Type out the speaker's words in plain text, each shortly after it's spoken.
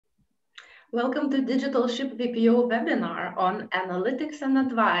Welcome to Digital Ship VPO webinar on analytics and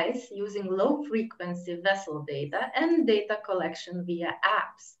advice using low-frequency vessel data and data collection via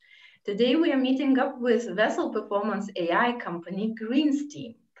apps. Today we are meeting up with vessel performance AI company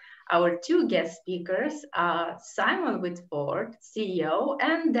Greensteam. Our two guest speakers are Simon Whitford, CEO,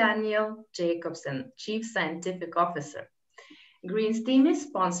 and Daniel Jacobson, Chief Scientific Officer. Greensteam is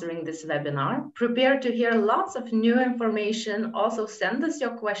sponsoring this webinar. Prepare to hear lots of new information. Also send us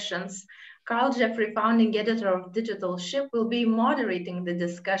your questions. Carl Jeffrey, founding editor of Digital Ship, will be moderating the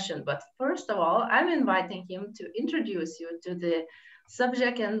discussion. But first of all, I'm inviting him to introduce you to the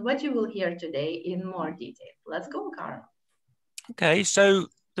subject and what you will hear today in more detail. Let's go, Carl. Okay, so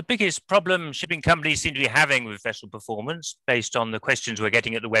the biggest problem shipping companies seem to be having with vessel performance, based on the questions we're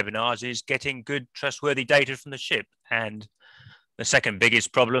getting at the webinars, is getting good, trustworthy data from the ship. And the second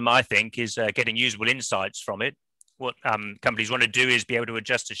biggest problem, I think, is getting usable insights from it. What companies want to do is be able to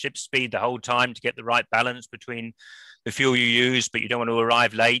adjust the ship speed the whole time to get the right balance between the fuel you use, but you don't want to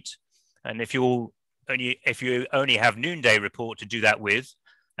arrive late. And if you only have noonday report to do that with,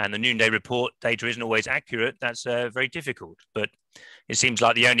 and the noonday report data isn't always accurate, that's very difficult. But it seems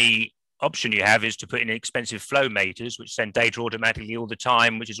like the only option you have is to put in expensive flowmeters, which send data automatically all the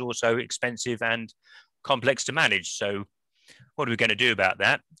time, which is also expensive and complex to manage. So what are we going to do about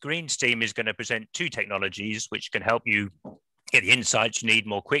that? Greensteam is going to present two technologies which can help you get the insights you need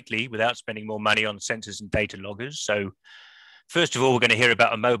more quickly without spending more money on sensors and data loggers. So first of all, we're going to hear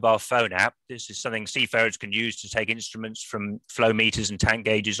about a mobile phone app. This is something seafarers can use to take instruments from flow meters and tank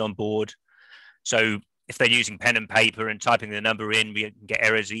gauges on board. So if they're using pen and paper and typing the number in, we can get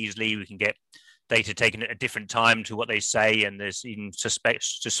errors easily. We can get data taken at a different time to what they say, and there's even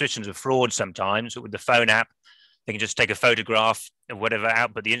suspicions of fraud sometimes. But with the phone app, they can just take a photograph of whatever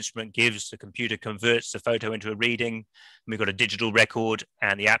output the instrument gives. The computer converts the photo into a reading. And we've got a digital record,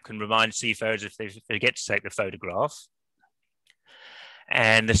 and the app can remind seafarers if they forget to take the photograph.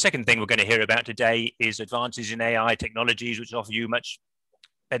 And the second thing we're going to hear about today is advances in AI technologies, which offer you much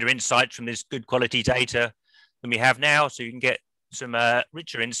better insights from this good quality data than we have now. So you can get some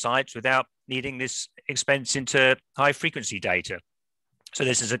richer insights without needing this expense into high frequency data. So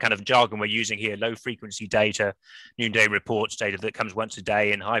this is a kind of jargon we're using here: low frequency data, noonday reports, data that comes once a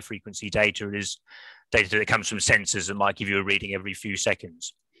day, and high frequency data is data that comes from sensors that might give you a reading every few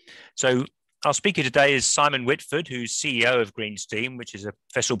seconds. So our speaker today is Simon Whitford, who's CEO of Greensteam, which is a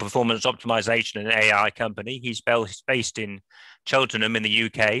vessel performance optimization and AI company. He's based in Cheltenham in the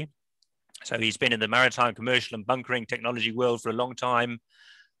UK. So he's been in the maritime, commercial and bunkering technology world for a long time.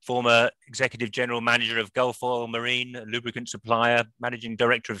 Former executive general manager of Gulf Oil Marine, a lubricant supplier, managing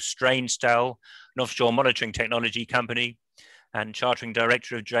director of Strainstell, an offshore monitoring technology company, and chartering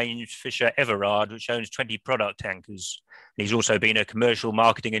director of James Fisher Everard, which owns 20 product tankers. And he's also been a commercial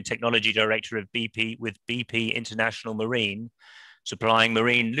marketing and technology director of BP with BP International Marine, supplying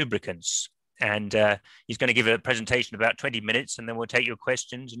marine lubricants. And he's going to give a presentation about 20 minutes, and then we'll take your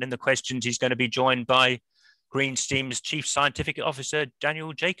questions. And in the questions, he's going to be joined by Greensteam's Chief Scientific Officer,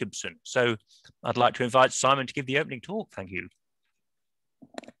 Daniel Jacobson. So I'd like to invite Simon to give the opening talk. Thank you.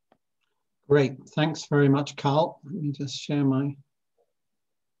 Great. Thanks very much, Carl. Let me just share my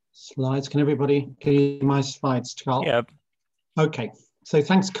slides. Can everybody see my slides, Carl? Yeah. Okay. So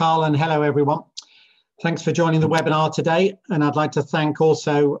thanks, Carl, and hello, everyone. Thanks for joining the webinar today. And I'd like to thank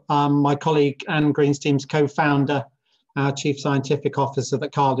also my colleague and Greensteam's co-founder, our Chief Scientific Officer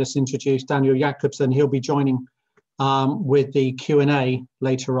that Carl just introduced, Daniel Jacobson. He'll be joining with the Q&A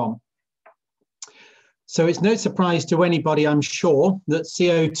later on. So it's no surprise to anybody, I'm sure, that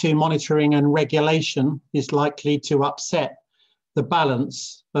CO2 monitoring and regulation is likely to upset the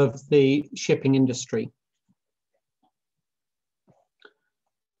balance of the shipping industry.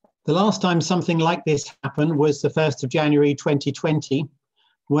 The last time something like this happened was the 1st of January 2020,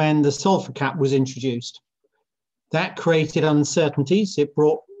 when the sulfur cap was introduced. That created uncertainties, it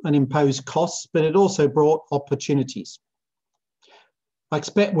brought and imposed costs, but it also brought opportunities. I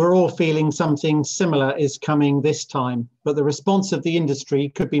expect we're all feeling something similar is coming this time, but the response of the industry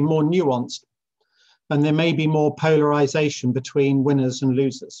could be more nuanced, and there may be more polarization between winners and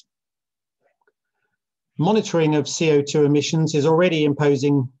losers. Monitoring of CO2 emissions is already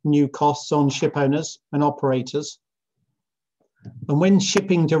imposing new costs on ship owners and operators. And when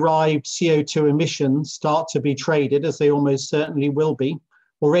shipping-derived CO2 emissions start to be traded, as they almost certainly will be,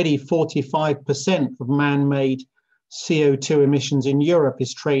 already 45% of man-made CO2 emissions in Europe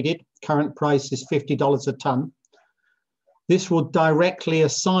is traded. Current price is $50 a ton. This will directly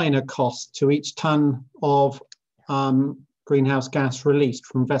assign a cost to each ton of greenhouse gas released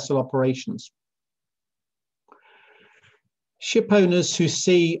from vessel operations. Ship owners who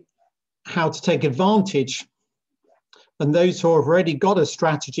see how to take advantage, and those who have already got a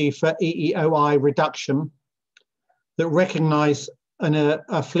strategy for EEOI reduction that recognize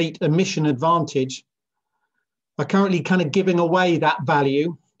a fleet emission advantage are currently kind of giving away that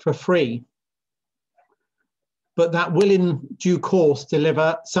value for free. But that will in due course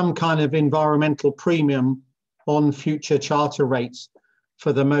deliver some kind of environmental premium on future charter rates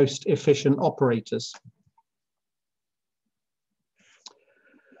for the most efficient operators.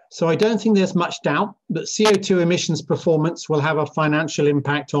 So I don't think there's much doubt that CO2 emissions performance will have a financial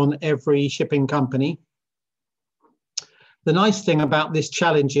impact on every shipping company. The nice thing about this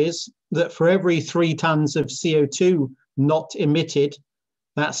challenge is that for every 3 tons of CO2 not emitted,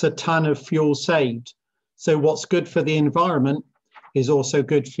 that's a ton of fuel saved. So what's good for the environment is also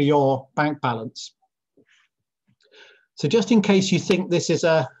good for your bank balance. So just in case you think this is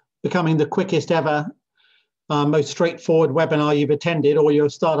becoming the quickest ever, most straightforward webinar you've attended, or you'll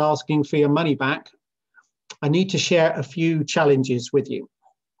start asking for your money back, I need to share a few challenges with you.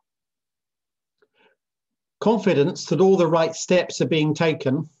 Confidence that all the right steps are being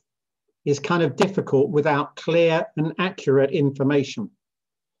taken is kind of difficult without clear and accurate information.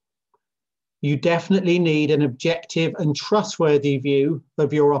 You definitely need an objective and trustworthy view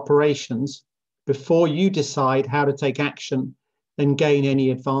of your operations before you decide how to take action and gain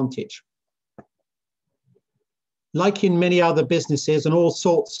any advantage. Like in many other businesses and all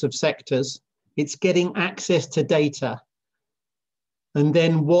sorts of sectors, it's getting access to data and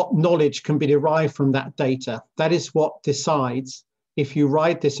then what knowledge can be derived from that data. That is what decides if you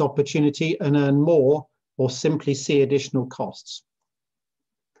ride this opportunity and earn more or simply see additional costs.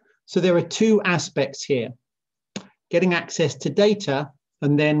 So there are 2 aspects here: getting access to data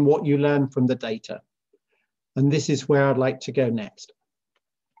and then what you learn from the data. And this is where I'd like to go next.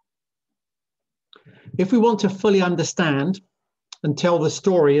 If we want to fully understand and tell the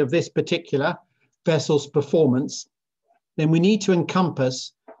story of this particular vessel's performance, then we need to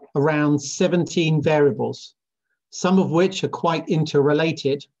encompass around 17 variables, some of which are quite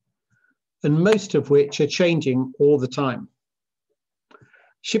interrelated and most of which are changing all the time.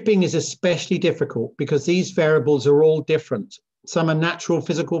 Shipping is especially difficult because these variables are all different. Some are natural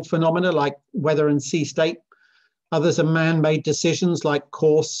physical phenomena like weather and sea state. Others are man-made decisions like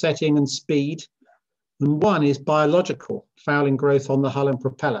course setting and speed. And one is biological, fouling growth on the hull and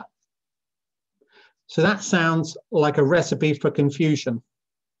propeller. So that sounds like a recipe for confusion.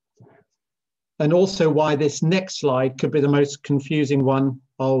 And also why this next slide could be the most confusing one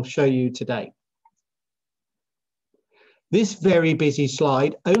I'll show you today. This very busy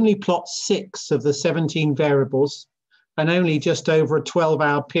slide only plots 6 of the 17 variables and only just over a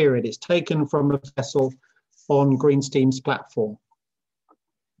 12-hour period. It's taken from a vessel on Greensteam's platform.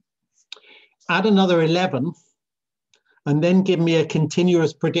 Add another 11 and then give me a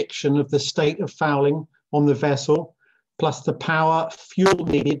continuous prediction of the state of fouling on the vessel, plus the power, fuel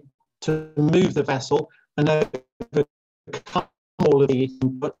needed to move the vessel and overcome all of these,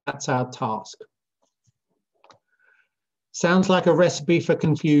 but that's our task. Sounds like a recipe for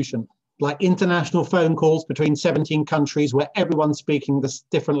confusion, like international phone calls between 17 countries where everyone's speaking this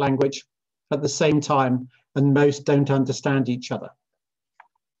different language at the same time and most don't understand each other.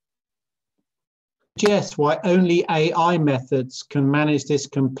 Suggests why only AI methods can manage this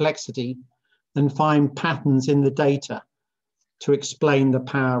complexity and find patterns in the data to explain the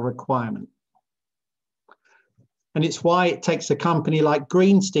power requirement. And it's why it takes a company like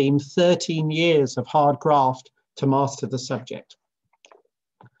Greensteam 13 years of hard graft to master the subject.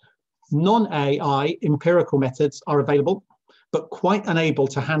 Non-AI empirical methods are available, but quite unable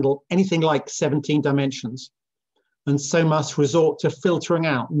to handle anything like 17 dimensions, and so must resort to filtering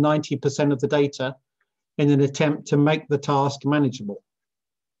out 90% of the data in an attempt to make the task manageable.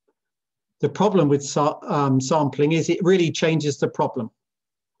 The problem with sampling is it really changes the problem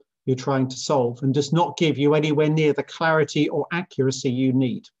you're trying to solve and does not give you anywhere near the clarity or accuracy you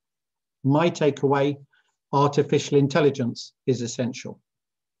need. My takeaway: artificial intelligence is essential.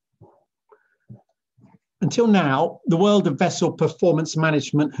 Until now, the world of vessel performance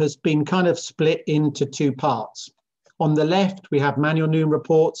management has been kind of split into 2 parts. On the left, we have manual noon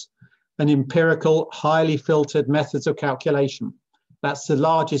reports and empirical, highly filtered methods of calculation. That's the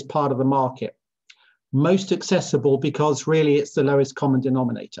largest part of the market. Most accessible because really it's the lowest common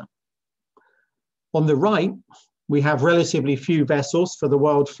denominator. On the right, we have relatively few vessels for the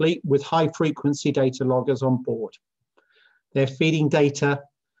world fleet with high frequency data loggers on board. They're feeding data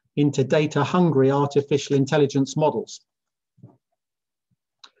into data-hungry artificial intelligence models.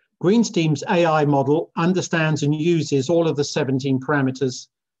 Greensteam's AI model understands and uses all of the 17 parameters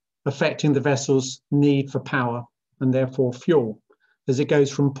affecting the vessel's need for power and therefore fuel, as it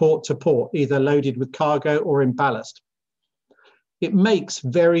goes from port to port, either loaded with cargo or in ballast. It makes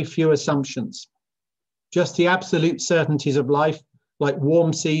very few assumptions. Just the absolute certainties of life, like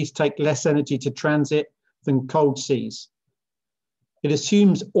warm seas take less energy to transit than cold seas. It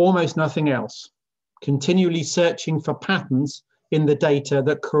assumes almost nothing else, continually searching for patterns in the data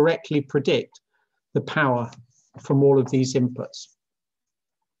that correctly predict the power from all of these inputs.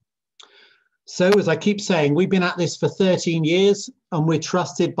 So, as I keep saying, we've been at this for 13 years and we're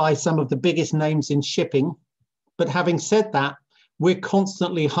trusted by some of the biggest names in shipping. But having said that, we're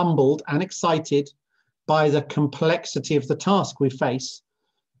constantly humbled and excited by the complexity of the task we face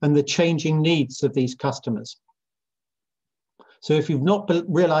and the changing needs of these customers. So if you've not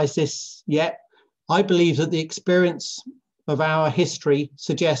realized this yet, I believe that the experience of our history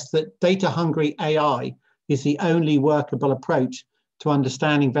suggests that data-hungry AI is the only workable approach to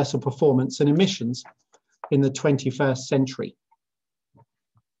understanding vessel performance and emissions in the 21st century.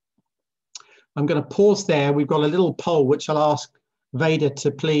 I'm going to pause there. We've got a little poll which I'll ask Veda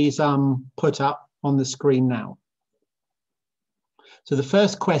to please put up on the screen now. So the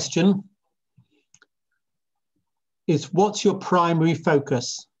first question is, what's your primary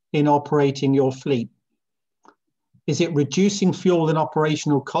focus in operating your fleet? Is it reducing fuel and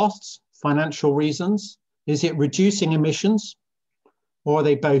operational costs, financial reasons? Is it reducing emissions? Or are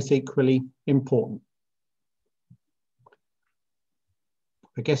they both equally important?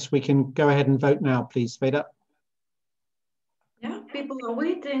 I guess we can go ahead and vote now, please, Veda. Yeah, people are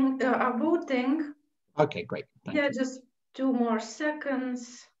waiting, are voting. Okay, great. Thank you. Just 2 more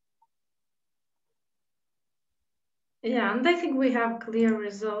seconds. Yeah, and I think we have clear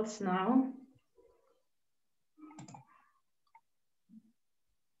results now.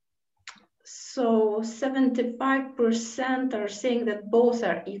 So 75% are saying that both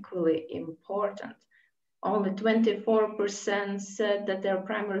are equally important. Only 24% said that their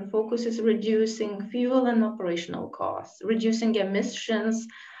primary focus is reducing fuel and operational costs. Reducing emissions,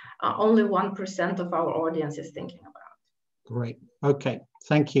 only 1% of our audience is thinking about. Great, okay,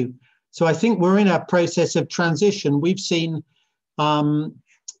 thank you. So I think we're in a process of transition. We've seen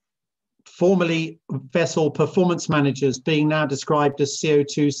formerly vessel performance managers being now described as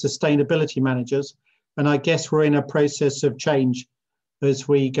CO2 sustainability managers. And I guess we're in a process of change as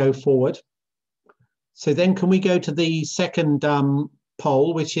we go forward. So then can we go to the second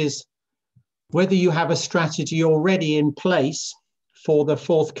poll, which is whether you have a strategy already in place for the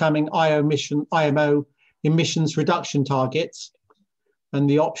forthcoming IMO emissions reduction targets. And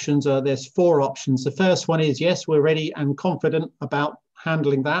the options are, there's 4 options. The first one is, yes, we're ready and confident about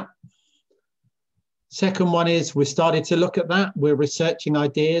handling that. Second one is, we started to look at that. We're researching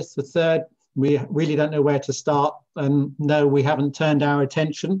ideas. The third, we really don't know where to start. And no, we haven't turned our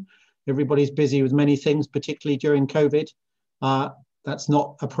attention. Everybody's busy with many things, particularly during COVID. That's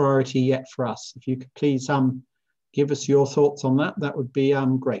not a priority yet for us. If you could please give us your thoughts on that, that would be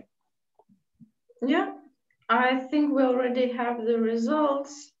great. Yeah, I think we already have the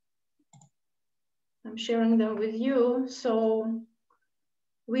results. I'm sharing them with you. So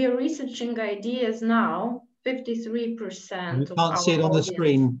we are researching ideas now. 53%. You can't see it on the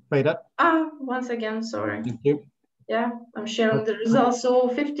screen, Veda. Once again, sorry. Thank you. Yeah, I'm sharing the results. So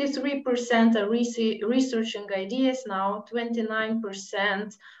 53% are researching ideas now,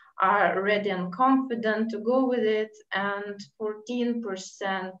 29% are ready and confident to go with it, and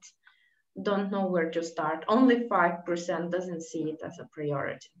 14% don't know where to start. Only 5% doesn't see it as a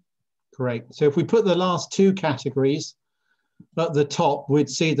priority. Great. So if we put the last 2 categories at the top, we'd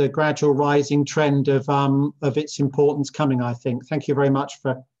see the gradual rising trend of its importance coming, I think. Thank you very much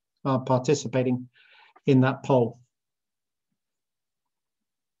for participating in that poll.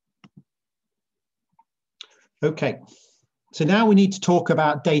 Okay, so now we need to talk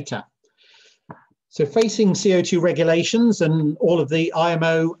about data. So facing CO2 regulations and all of the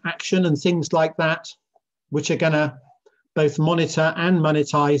IMO action and things like that, which are going to both monitor and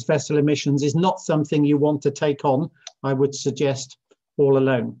monetize vessel emissions, is not something you want to take on, I would suggest, all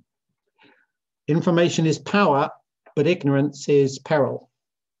alone. Information is power, but ignorance is peril.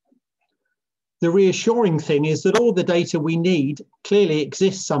 The reassuring thing is that all the data we need clearly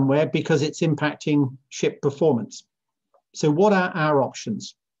exists somewhere because it's impacting ship performance. So what are our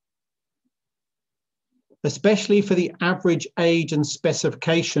options? Especially for the average age and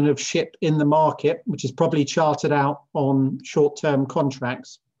specification of ship in the market, which is probably charted out on short-term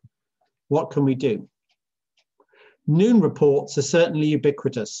contracts, what can we do? Noon reports are certainly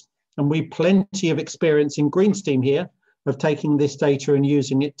ubiquitous, and we've plenty of experience in Greensteam here of taking this data and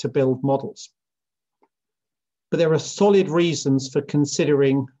using it to build models. But there are solid reasons for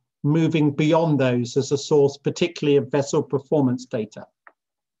considering moving beyond those as a source, particularly of vessel performance data.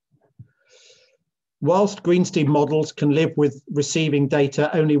 Whilst Greensteam models can live with receiving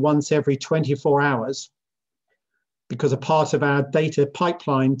data only once every 24 hours, because a part of our data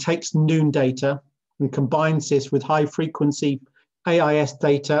pipeline takes noon data and combines this with high frequency AIS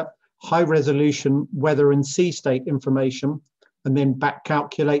data, high resolution weather and sea state information, and then back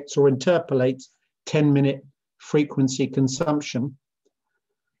calculates or interpolates 10-minute frequency consumption.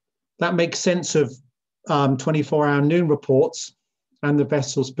 That makes sense of 24-hour noon reports and the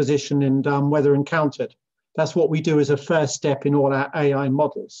vessel's position and weather encountered. That's what we do as a first step in all our AI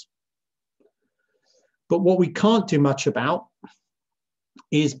models. But what we can't do much about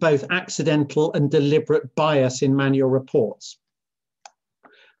is both accidental and deliberate bias in manual reports.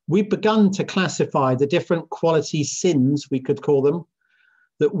 We've begun to classify the different quality sins, we could call them,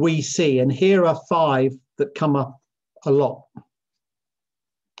 that we see, and here are 5 that come up a lot.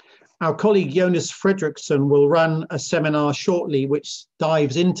 Our colleague Jonas Fredriksson will run a seminar shortly which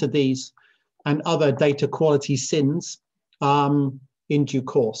dives into these and other data quality sins in due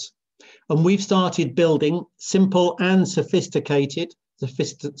course. And we've started building simple and sophisticated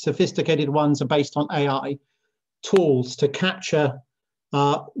ones are based on AI, tools to capture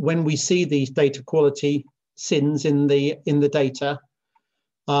when we see these data quality sins in the data.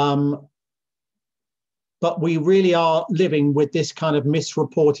 But we really are living with this kind of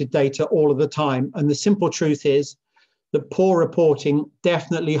misreported data all of the time. And the simple truth is that poor reporting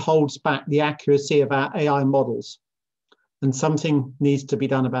definitely holds back the accuracy of our AI models. And something needs to be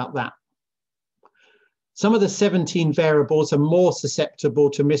done about that. Some of the 17 variables are more susceptible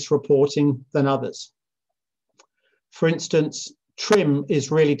to misreporting than others. For instance, trim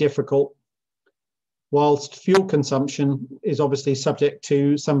is really difficult, whilst fuel consumption is obviously subject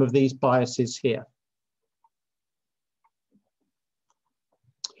to some of these biases here.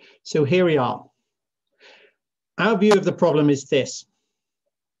 So here we are. Our view of the problem is this,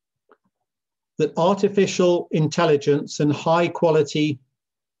 that artificial intelligence and high quality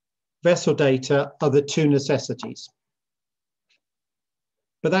vessel data are the 2 necessities.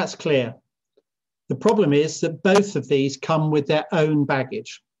 But that's clear. The problem is that both of these come with their own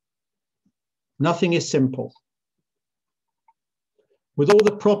baggage. Nothing is simple. With all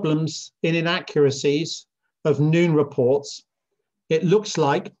the problems in inaccuracies of noon reports, it looks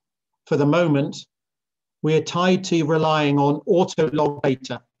like, for the moment, we are tied to relying on auto log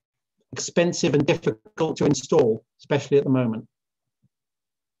data, expensive and difficult to install, especially at the moment.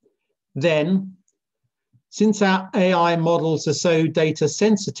 Then, since our AI models are so data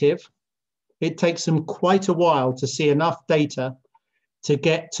sensitive, it takes them quite a while to see enough data to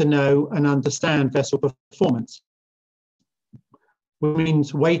get to know and understand vessel performance, which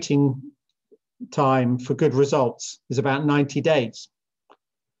means waiting time for good results is about 90 days.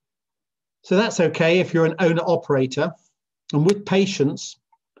 So that's okay if you're an owner-operator, and with patience,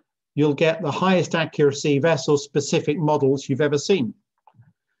 you'll get the highest accuracy vessel-specific models you've ever seen.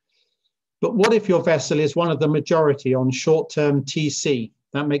 But what if your vessel is one of the majority on short-term TC?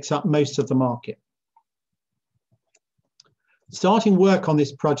 That makes up most of the market. Starting work on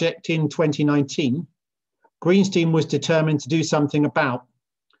this project in 2019, Greensteam was determined to do something about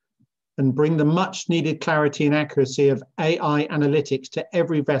and bring the much-needed clarity and accuracy of AI analytics to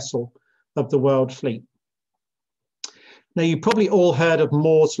every vessel of the world fleet. Now, you've probably all heard of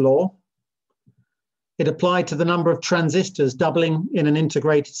Moore's law. It applied to the number of transistors doubling in an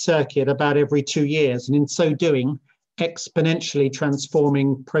integrated circuit about every 2 years, and in so doing, exponentially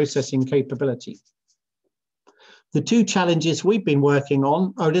transforming processing capability. The 2 challenges we've been working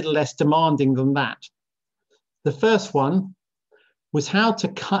on are a little less demanding than that. The first one was how to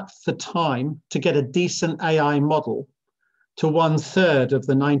cut the time to get a decent AI model to 1/3 of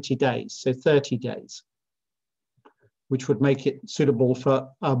the 90 days, so 30 days, which would make it suitable for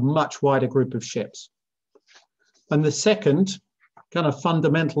a much wider group of ships. And the second, kind of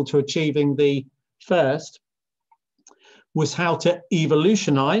fundamental to achieving the first, was how to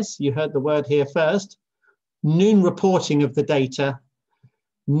evolutionize, you heard the word here first, noon reporting of the data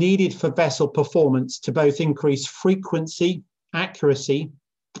needed for vessel performance to both increase frequency, accuracy,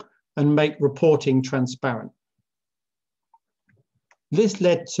 and make reporting transparent. This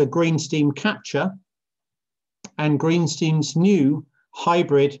led to Greensteam Capture and Greensteam's new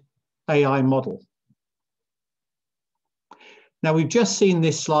hybrid AI model. Now, we've just seen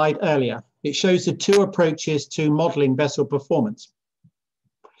this slide earlier. It shows the 2 approaches to modeling vessel performance.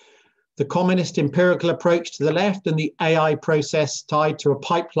 The commonest empirical approach to the left and the AI process tied to a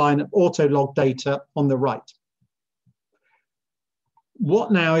pipeline of auto log data on the right.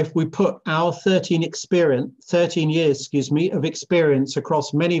 What now if we put our 13 years of experience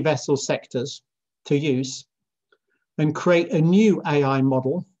across many vessel sectors to use and create a new AI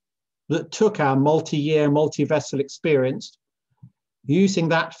model that took our multi-year, multi-vessel experience, using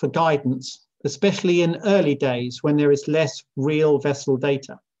that for guidance, especially in early days when there is less real vessel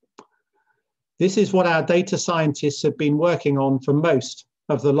data. This is what our data scientists have been working on for most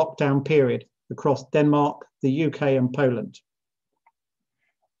of the lockdown period across Denmark, the UK and Poland.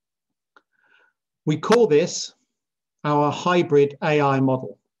 We call this our hybrid AI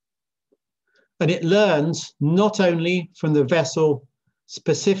model. And it learns not only from the vessel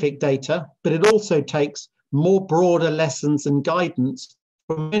specific data, but it also takes more broader lessons and guidance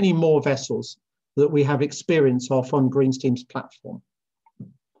from many more vessels that we have experience of on Greensteam's platform.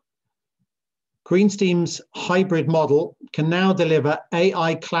 Greensteam's hybrid model can now deliver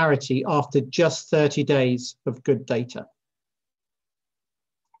AI clarity after just 30 days of good data.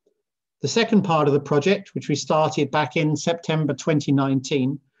 The second part of the project, which we started back in September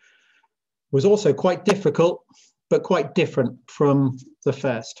 2019, was also quite difficult, but quite different from the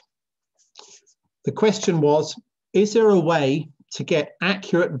first. The question was, is there a way to get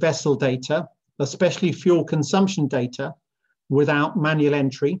accurate vessel data, especially fuel consumption data, without manual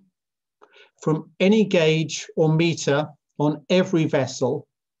entry, from any gauge or meter on every vessel,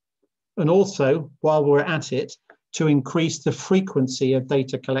 and also, while we're at it, to increase the frequency of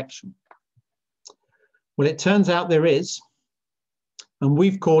data collection? Well, it turns out there is, and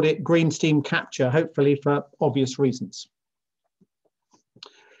we've called it Greensteam Capture, hopefully for obvious reasons.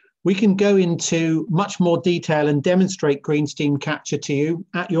 We can go into much more detail and demonstrate Greensteam Capture to you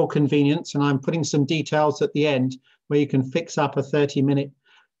at your convenience, and I'm putting some details at the end where you can fix up a 30-minute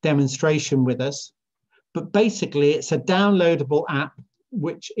demonstration with us. But basically, it's a downloadable app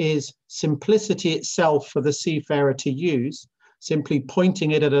which is simplicity itself for the seafarer to use, simply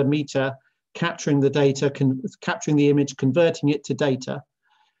pointing it at a meter, capturing the data, capturing the image, converting it to data.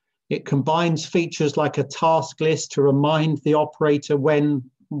 It combines features like a task list to remind the operator when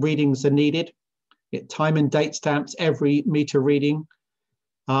readings are needed. It time and date stamps every meter reading.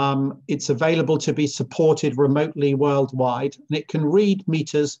 It's available to be supported remotely worldwide, and it can read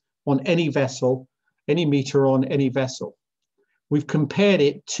meters on any vessel, any meter on any vessel. We've compared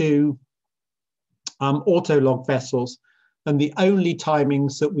it to autolog vessels, and the only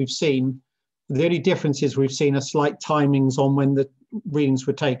timings that we've seen, the only differences we've seen are slight timings on when the readings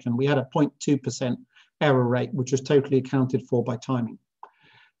were taken. We had a 0.2% error rate, which was totally accounted for by timing.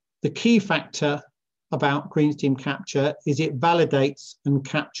 The key factor about Greensteam Capture is it validates and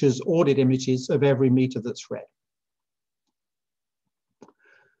captures audit images of every meter that's read.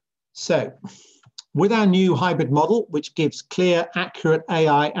 So, with our new hybrid model, which gives clear, accurate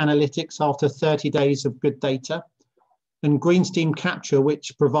AI analytics after 30 days of good data, and Greensteam Capture,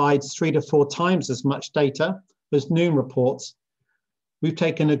 which provides 3 to 4 times as much data as Noon reports, we've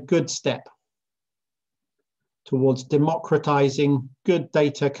taken a good step towards democratizing good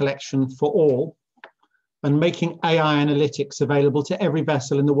data collection for all and making AI analytics available to every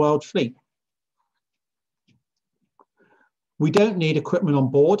vessel in the world fleet. We don't need equipment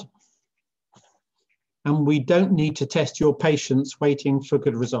on board, and we don't need to test your patience waiting for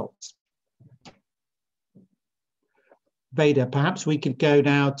good results. Veda, perhaps we could go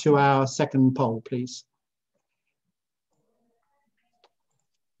now to our second poll, please.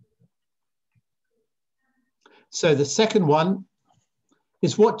 So the second one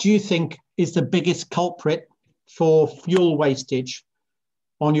is, what do you think is the biggest culprit for fuel wastage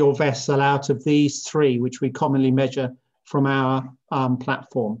on your vessel out of these 3, which we commonly measure from our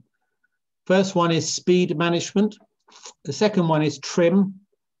platform? First one is speed management. The second one is trim.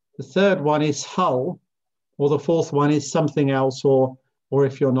 The third one is hull. Or the fourth one is something else, or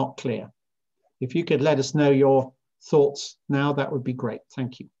if you're not clear. If you could let us know your thoughts now, that would be great.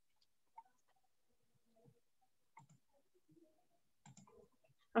 Thank you.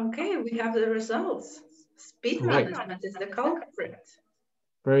 Okay, we have the results. Speed management is the culprit.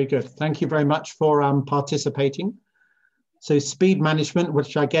 Very good. Thank you very much for participating. So speed management,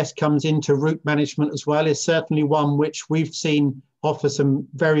 which I guess comes into route management as well, is certainly one which we've seen offer some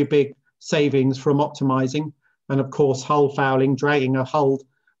very big savings from optimizing. And of course, hull fouling, dragging a fouled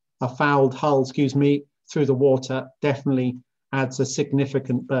hull, through the water definitely adds a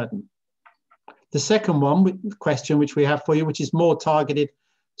significant burden. The second question which we have for you, which is more targeted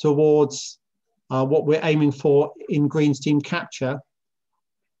towards what we're aiming for in Greensteam Capture,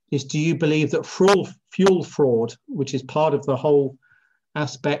 is, do you believe that fuel fraud, which is part of the whole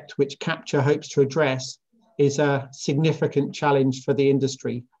aspect which Capture hopes to address, is a significant challenge for the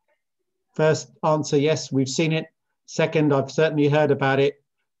industry? First answer, yes, we've seen it. Second, I've certainly heard about it,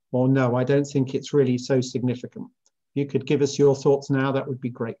 or no, I don't think it's really so significant. If you could give us your thoughts now, that would be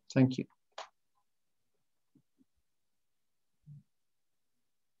great. Thank you.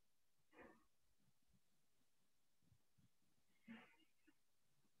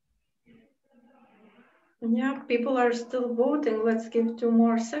 Yeah, people are still voting. Let's give 2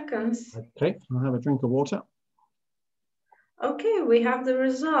 more seconds. Okay, I'll have a drink of water. Okay, we have the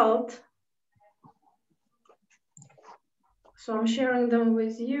result. So I'm sharing them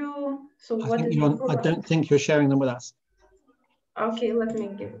with you. So what is I don't think you're sharing them with us. Okay, let me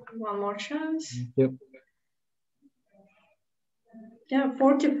give one more chance. Thank you. Yeah,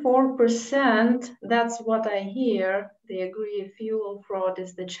 44%, that's what I hear. They agree fuel fraud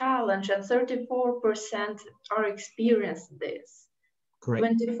is the challenge, and 34% are experienced this. Great.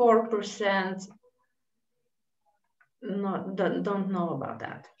 24% don't know about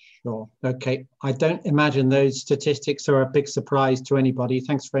that. Sure. Okay. I don't imagine those statistics are a big surprise to anybody.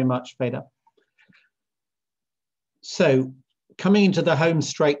 Thanks very much, Veda. So coming into the home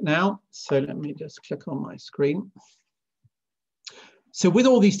straight now. So let me just click on my screen. So with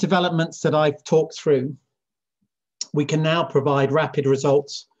all these developments that I've talked through, we can now provide rapid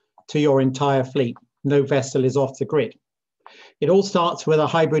results to your entire fleet. No vessel is off the grid. It all starts with a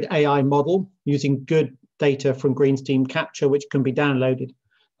hybrid AI model using good data from Greensteam capture, which can be downloaded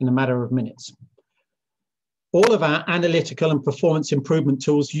in a matter of minutes. All of our analytical and performance improvement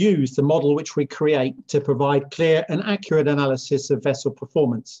tools use the model which we create to provide clear and accurate analysis of vessel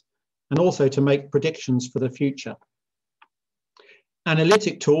performance, and also to make predictions for the future.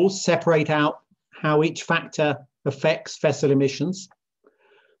 Analytic tools separate out how each factor affects vessel emissions.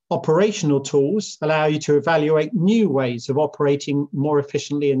 Operational tools allow you to evaluate new ways of operating more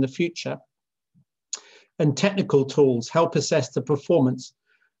efficiently in the future. And technical tools help assess the performance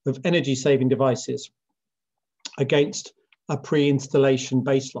of energy-saving devices against a pre-installation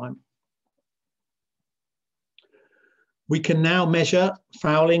baseline. We can now measure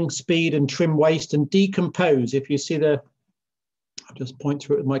fouling, speed, and trim waste and decompose. If you see the, I'll just point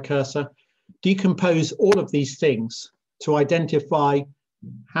through it with my cursor, decompose all of these things to identify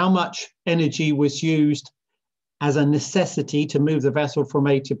how much energy was used as a necessity to move the vessel from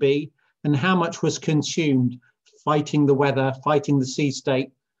A to B, and how much was consumed fighting the weather, fighting the sea state,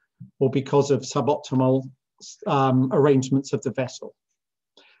 or because of suboptimal arrangements of the vessel.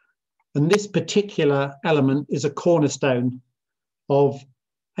 And this particular element is a cornerstone of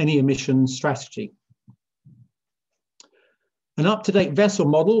any emissions strategy. An up-to-date vessel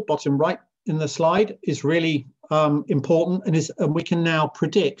model, bottom right in the slide, is really important, and we can now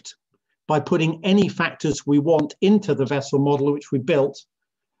predict by putting any factors we want into the vessel model which we built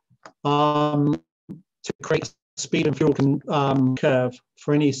to create a speed and fuel curve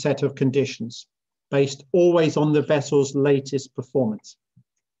for any set of conditions, based always on the vessel's latest performance.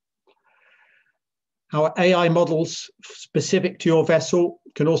 Our AI models specific to your vessel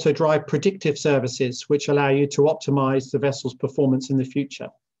can also drive predictive services, which allow you to optimize the vessel's performance in the future.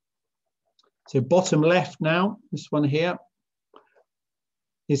 So bottom left now, this one here,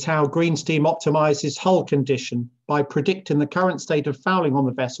 is how Greensteam optimizes hull condition by predicting the current state of fouling on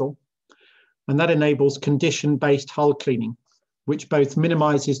the vessel. And that enables condition-based hull cleaning, which both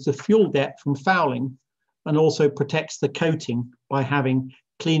minimizes the fuel depth from fouling and also protects the coating by having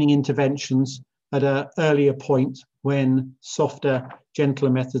cleaning interventions at an earlier point when softer, gentler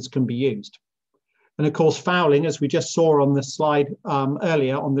methods can be used. And of course, fouling, as we just saw on the slide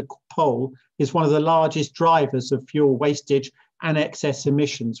earlier on the poll, is one of the largest drivers of fuel wastage and excess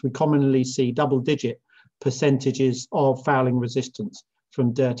emissions. We commonly see double-digit percentages of fouling resistance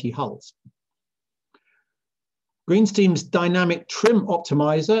from dirty hulls. Greensteam's dynamic trim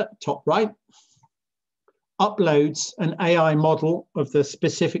optimizer, top right, uploads an AI model of the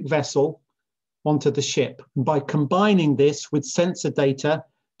specific vessel onto the ship. And by combining this with sensor data,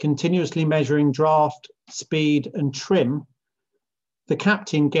 continuously measuring draft, speed, and trim, the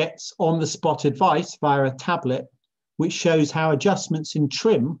captain gets on-the-spot advice via a tablet, which shows how adjustments in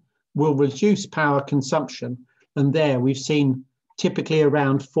trim will reduce power consumption. And there we've seen typically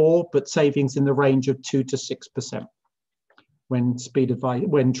around 4%, but savings in the range of 2 to 6%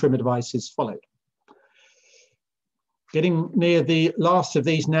 when trim advice is followed. Getting near the last of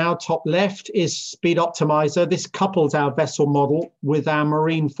these now, top left is Speed Optimizer. This couples our vessel model with our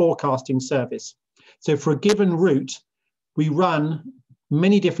marine forecasting service. So for a given route, we run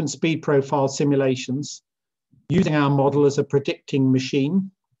many different speed profile simulations using our model as a predicting machine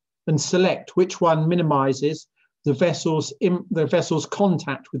and select which one minimizes the vessel's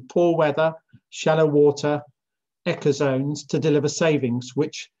contact with poor weather, shallow water, ecozones to deliver savings,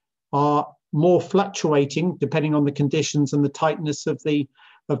 which are more fluctuating depending on the conditions and the tightness of the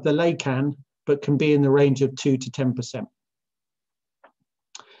laycan, but can be in the range of 2 to 10%.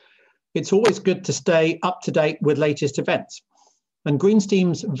 It's always good to stay up to date with latest events. And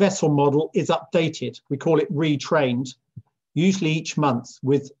Greensteam's vessel model is updated. We call it retrained, usually each month,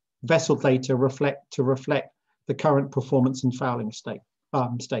 with vessel data to reflect the current performance and fouling state.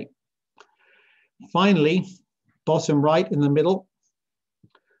 Finally, bottom right in the middle,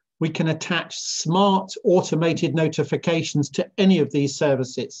 we can attach smart automated notifications to any of these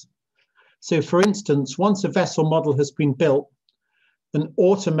services. So for instance, once a vessel model has been built, an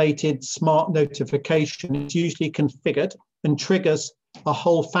automated smart notification is usually configured and triggers a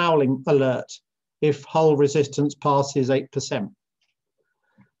hull fouling alert if hull resistance passes 8%.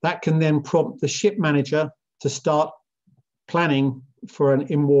 That can then prompt the ship manager to start planning for an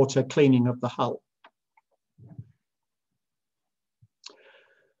in-water cleaning of the hull.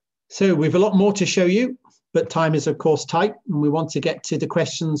 So we've a lot more to show you, but time is of course tight and we want to get to the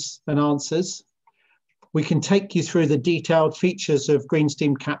questions and answers. We can take you through the detailed features of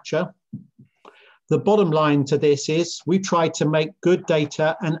Greensteam Capture. The bottom line to this is we try to make good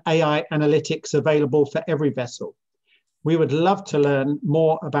data and AI analytics available for every vessel. We would love to learn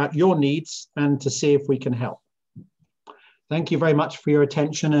more about your needs and to see if we can help. Thank you very much for your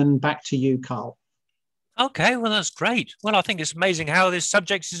attention, and back to you, Carl. Okay, well, that's great. Well, I think it's amazing how this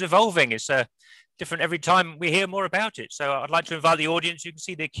subject is evolving. It's different every time we hear more about it. So I'd like to invite the audience. You can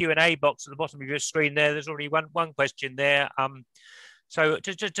see the Q&A box at the bottom of your screen there. There's already one question there. So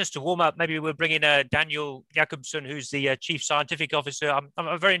just to warm up, maybe we'll bring in Daniel Jacobson, who's the Chief Scientific Officer.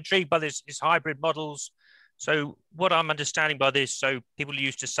 I'm very intrigued by this hybrid models. So what I'm understanding by this, so people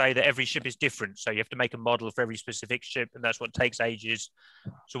used to say that every ship is different. So you have to make a model for every specific ship, and that's what takes ages.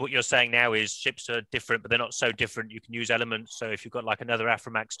 So what you're saying now is ships are different, but they're not so different. You can use elements. So if you've got like another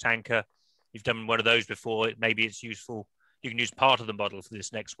Aframax tanker, you've done one of those before, maybe it's useful. You can use part of the model for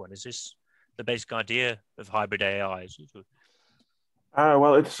this next one. Is this the basic idea of hybrid AI?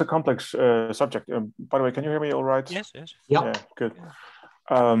 Well, it's a complex subject. By the way, can you hear me all right? Yes, yes. Yep. Yeah, good.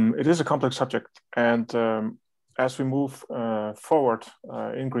 It is a complex subject. And as we move forward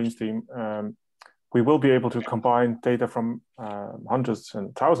in Greensteam, we will be able to combine data from hundreds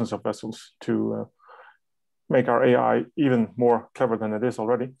and thousands of vessels to make our AI even more clever than it is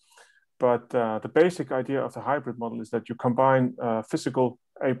already. But the basic idea of the hybrid model is that you combine physical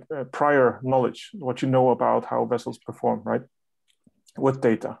prior knowledge, what you know about how vessels perform, right, with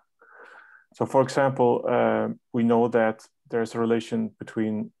data. So for example, we know that there's a relation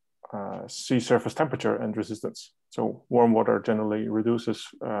between sea surface temperature and resistance. So warm water generally reduces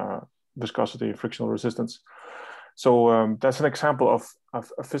viscosity and frictional resistance. So that's an example of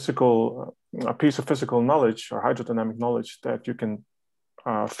a piece of physical knowledge or hydrodynamic knowledge that you can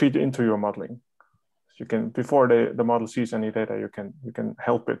feed into your modeling. You can, before the model sees any data, you can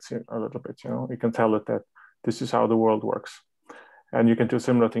help it a little bit. You can tell it that this is how the world works. And you can do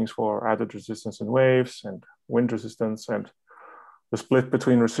similar things for added resistance in waves and wind resistance and the split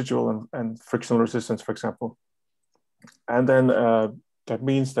between residual and frictional resistance, for example. And then that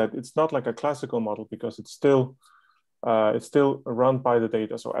means that it's not like a classical model because it's still run by the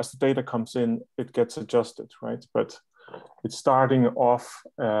data. So as the data comes in, it gets adjusted, right? But it's starting off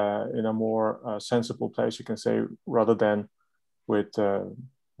in a more sensible place, you can say, rather than with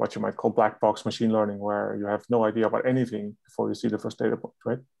what you might call black box machine learning, where you have no idea about anything before you see the first data point,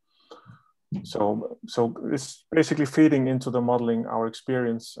 right? So it's basically feeding into the modeling our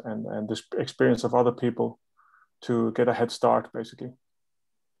experience and the experience of other people to get a head start, basically.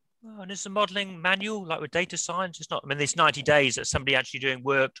 Oh, and is the modeling manual, like with data science? It's not, I mean, it's 90 days that somebody actually doing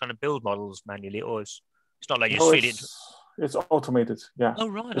work trying to build models manually, or it's not like you just feed it. It's automated, yeah. Oh,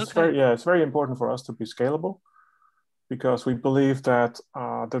 right, it's okay. It's very important for us to be scalable, because we believe that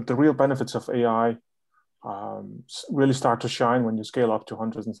the real benefits of AI really start to shine when you scale up to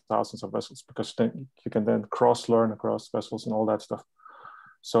hundreds and thousands of vessels, because then you can then cross-learn across vessels and all that stuff.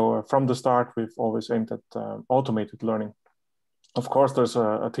 So from the start, we've always aimed at automated learning. Of course, there's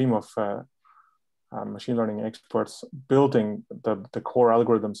a team of machine learning experts building the core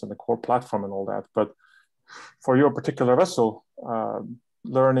algorithms and the core platform and all that. But for your particular vessel,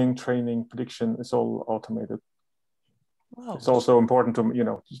 learning, training, prediction is all automated. Wow. It's also important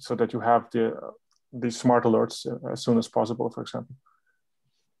to, so that you have these smart alerts as soon as possible, for example.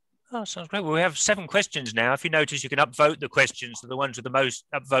 Oh, sounds great. Well, we have 7 questions now. If you notice, you can upvote the questions. So the ones with the most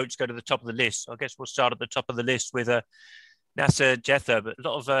upvotes go to the top of the list. So I guess we'll start at the top of the list with NASA Jethra, but a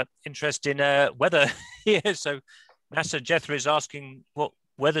lot of interest in weather here. So NASA Jethra is asking what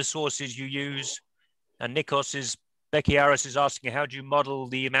weather sources you use, and Nikos is Becky Aris is asking, how do you model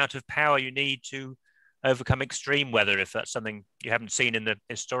the amount of power you need to overcome extreme weather, if that's something you haven't seen in the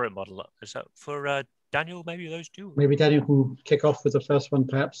historic model? Is that for Daniel, maybe those two? Maybe Daniel can kick off with the first one,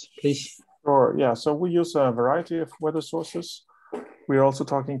 perhaps, please. Sure, yeah, so we use a variety of weather sources. We're also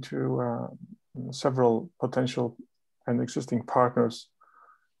talking to several potential and existing partners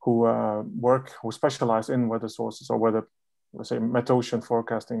who specialize in weather sources or weather, let's say, metocean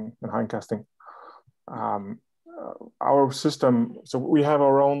forecasting and hindcasting. Our system, so we have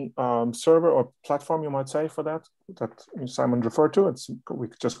our own server or platform, you might say, for that Simon referred to. We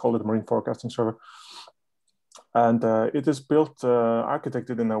just call it a marine forecasting server. And it is built,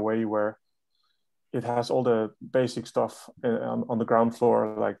 architected in a way where it has all the basic stuff on the ground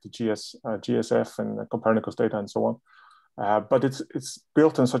floor, like the GSF and Copernicus data and so on. But it's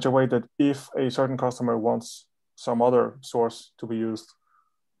built in such a way that if a certain customer wants some other source to be used,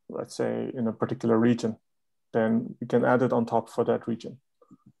 let's say in a particular region, then you can add it on top for that region.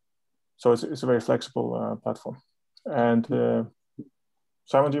 So it's a very flexible platform. And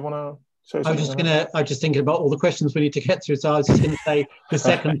Simon, do you want to say something? I was just thinking about all the questions we need to get through. So I was just going to say the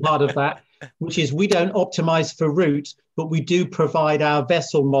second part of that, which is we don't optimize for route, but we do provide our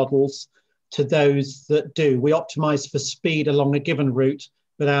vessel models to those that do. We optimize for speed along a given route,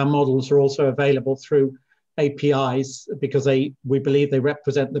 but our models are also available through APIs because we believe they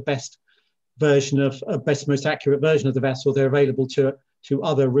represent the best version of most accurate version of the vessel. They're available to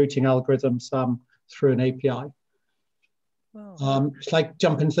other routing algorithms through an API. Shall I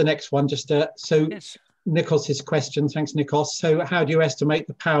jump into the next one? Yes. Nikos's question. Thanks, Nikos. So how do you estimate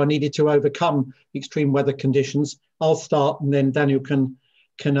the power needed to overcome extreme weather conditions? I'll start and then Daniel can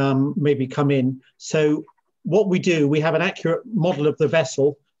maybe come in. So what we do, we have an accurate model of the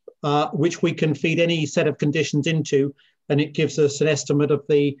vessel, which we can feed any set of conditions into, and it gives us an estimate of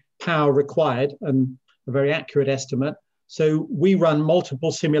the power required and a very accurate estimate. So we run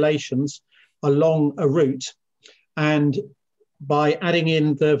multiple simulations along a route, and by adding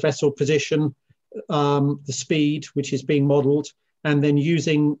in the vessel position, the speed, which is being modeled, and then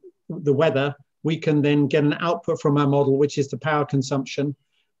using the weather, we can then get an output from our model, which is the power consumption.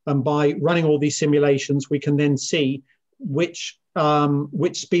 And by running all these simulations, we can then see which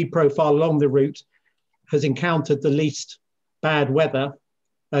speed profile along the route has encountered the least bad weather,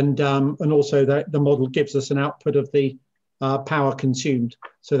 and also the model gives us an output of the power consumed.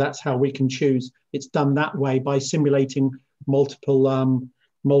 So that's how we can choose. It's done that way by simulating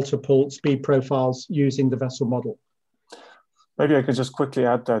multiple speed profiles using the vessel model. Maybe I can just quickly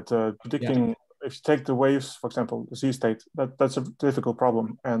add that predicting, if you take the waves, for example, the sea state, that's a difficult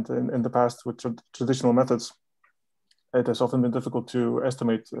problem. And in the past with traditional methods, it has often been difficult to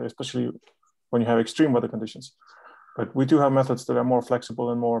estimate, especially when you have extreme weather conditions. But we do have methods that are more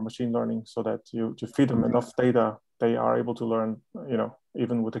flexible and more machine learning, so that you feed them enough data, they are able to learn,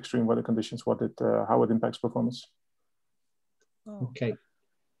 even with extreme weather conditions, how it impacts performance. Okay.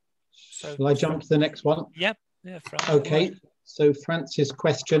 So shall I jump to the next one? Yep. Yeah. Okay. So France's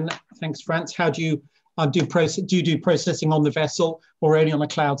question. Thanks, France. How do you do processing on the vessel or only on a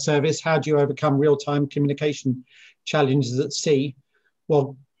cloud service? How do you overcome real-time communication challenges at sea?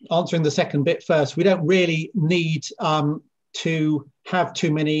 Well, answering the second bit first, we don't really need to have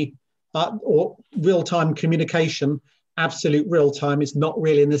too many or real-time communication. Absolute real-time is not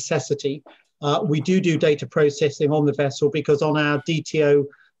really a necessity. We do data processing on the vessel because on our DTO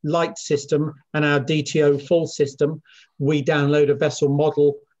light system and our DTO full system, we download a vessel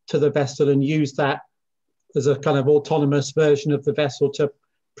model to the vessel and use that as a kind of autonomous version of the vessel to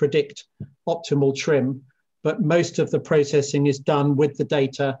predict optimal trim. But most of the processing is done with the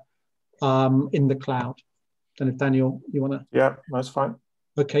data in the cloud. Don't know if Daniel, you want to? Yeah, that's fine.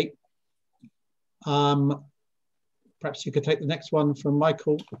 Okay. Perhaps you could take the next one from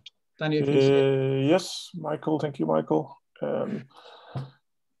Michael. Daniel, yes, Michael. Thank you, Michael.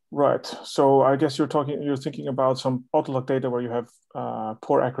 Right. So I guess you're thinking about some autolog data where you have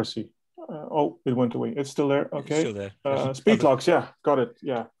poor accuracy. Oh, it went away. It's still there. Okay. It's still there. Speed logs. Yeah, got it.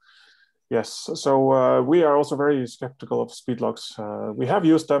 Yeah. Yes. So we are also very skeptical of speed logs. We have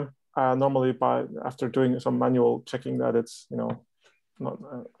used them normally after doing some manual checking that it's not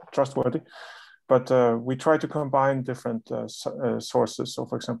trustworthy. But we try to combine different sources. So,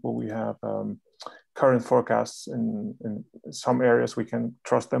 for example, we have current forecasts in some areas. We can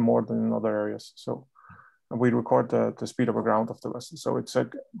trust them more than in other areas. So we record the speed over ground of the vessel. So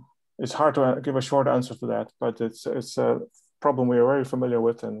it's hard to give a short answer to that, but it's a problem we are very familiar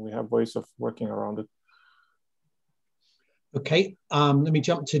with, and we have ways of working around it. Okay, let me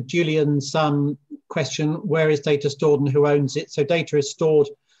jump to Julian's question. Where is data stored and who owns it? So data is stored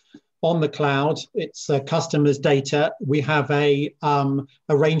on the cloud. It's customers' data. We have a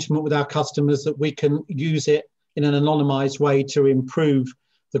arrangement with our customers that we can use it in an anonymized way to improve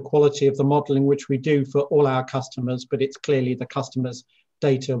the quality of the modeling, which we do for all our customers, but it's clearly the customers'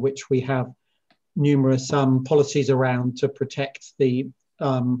 data, which we have numerous policies around to protect the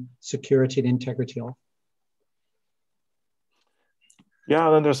security and integrity of.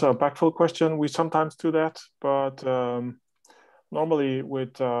 Yeah, then there's a backfill question. We sometimes do that, but normally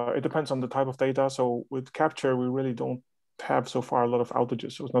with it depends on the type of data. So with capture, we really don't have so far a lot of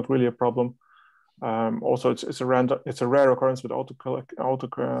outages, so it's not really a problem. Also, it's a rare occurrence with autolog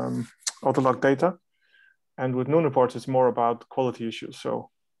data, and with noon reports, it's more about quality issues.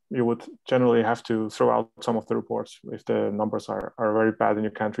 So you would generally have to throw out some of the reports if the numbers are very bad and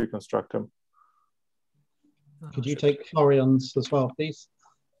you can't reconstruct them. Could you take Florian's as well, please?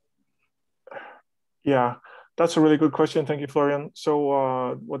 Yeah, that's a really good question. Thank you, Florian.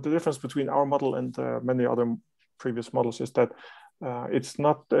 So what the difference between our model and many other previous models is that it's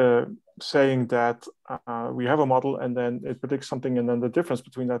not saying that we have a model and then it predicts something and then the difference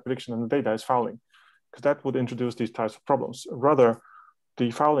between that prediction and the data is fouling, because that would introduce these types of problems. Rather,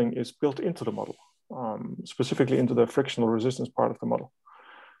 the fouling is built into the model, specifically into the frictional resistance part of the model,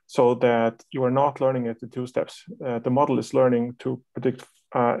 so that you are not learning it in two steps. The model is learning to predict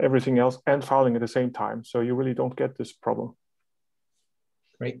everything else and fouling at the same time, so you really don't get this problem.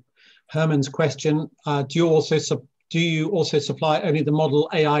 Great. Herman's question, do you also supply only the model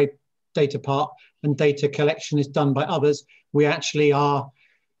AI data part and data collection is done by others? We actually are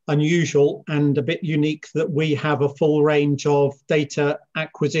unusual and a bit unique that we have a full range of data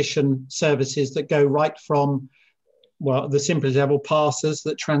acquisition services that go right from, well, the simplest level parsers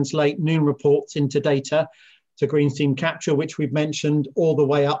that translate noon reports into data, to Greensteam capture, which we've mentioned, all the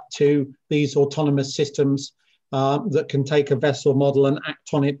way up to these autonomous systems that can take a vessel model and act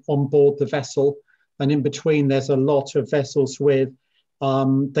on it on board the vessel. And in between, there's a lot of vessels with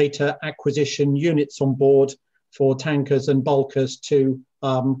data acquisition units on board for tankers and bulkers to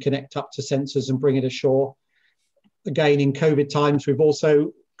connect up to sensors and bring it ashore. Again, in COVID times, we've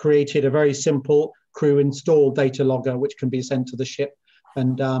also created a very simple crew installed data logger, which can be sent to the ship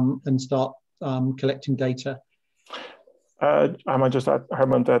and start collecting data. I might just add,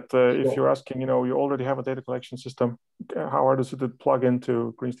 Herman, that if you're asking, you already have a data collection system, how hard is it to plug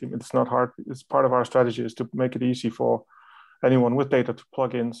into Greensteam? It's not hard. It's part of our strategy is to make it easy for anyone with data to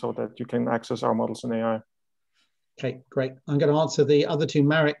plug in so that you can access our models in AI. Okay, great. I'm going to answer the other two,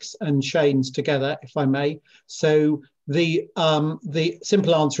 Marek's and Shane's, together, if I may. So the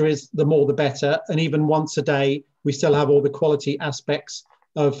simple answer is the more the better. And even once a day, we still have all the quality aspects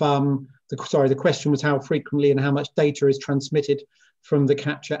of the question was how frequently and how much data is transmitted from the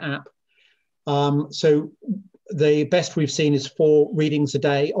capture app. So the best we've seen is 4 readings a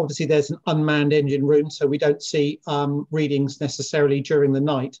day. Obviously, there's an unmanned engine room, so we don't see readings necessarily during the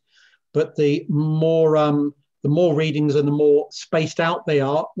night. But the more readings and the more spaced out they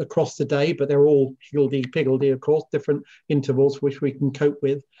are across the day, but they're all higgledy-piggledy, of course, different intervals which we can cope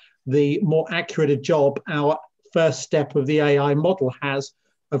with, the more accurate a job our first step of the AI model has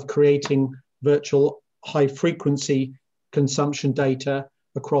of creating virtual high-frequency consumption data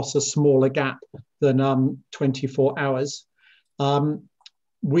across a smaller gap than 24 hours.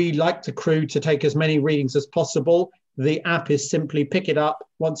 We like the crew to take as many readings as possible. The app is simply pick it up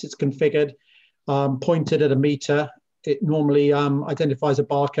once it's configured, pointed at a meter. It normally identifies a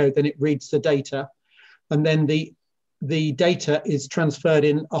barcode, then it reads the data. And then the data is transferred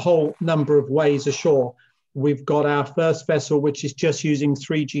in a whole number of ways ashore. We've got our first vessel, which is just using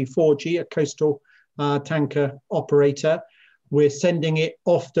 3G, 4G, a coastal tanker operator. We're sending it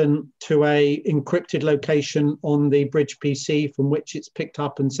often to a encrypted location on the bridge PC from which it's picked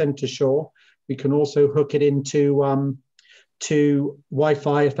up and sent ashore. We can also hook it into to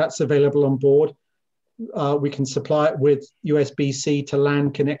Wi-Fi if that's available on board. We can supply it with USB-C to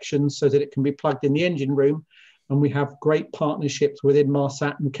LAN connections so that it can be plugged in the engine room. And we have great partnerships with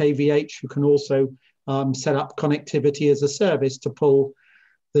Inmarsat and KVH, who can also set up connectivity as a service to pull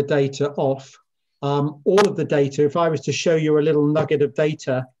the data off. All of the data, if I was to show you a little nugget of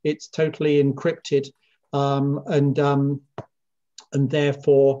data, it's totally encrypted and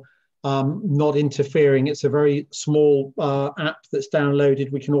therefore not interfering. It's a very small app that's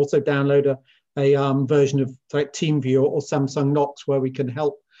downloaded. We can also download a version of like TeamViewer or Samsung Knox where we can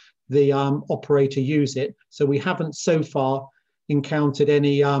help the operator use it. So we haven't so far encountered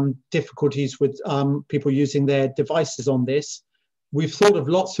any difficulties with people using their devices on this. We've thought of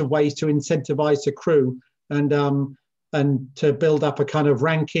lots of ways to incentivize the crew and to build up a kind of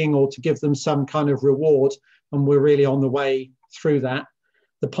ranking or to give them some kind of reward, and we're really on the way through that.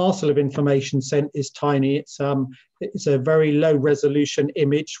 the parcel of information sent is tiny. It's a very low resolution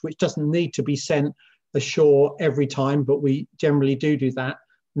image, which doesn't need to be sent ashore every time, but we generally do that.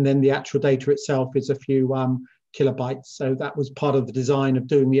 And then the actual data itself is a few kilobytes. So that was part of the design of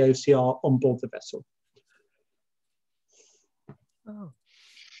doing the OCR on board the vessel. Oh.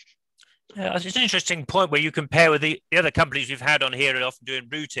 Yeah, it's an interesting point where you compare with the other companies we've had on here are often doing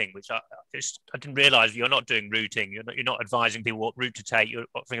routing, which I didn't realise you're not doing routing. You're not advising people what route to take. You're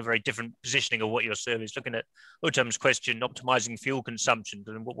offering a very different positioning of what your service. Looking at Uttam's question, optimising fuel consumption,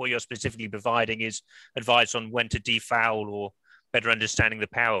 and what you're specifically providing is advice on when to defoul or better understanding the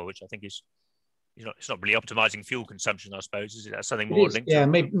power, which I think is, it's not really optimising fuel consumption, I suppose. Is it? That's something more linked. Yeah,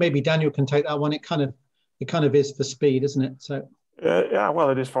 maybe Daniel can take that one. It kind of is for speed, isn't it? So. Yeah,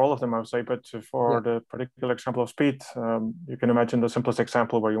 well, it is for all of them, I would say. But for the particular example of speed, you can imagine the simplest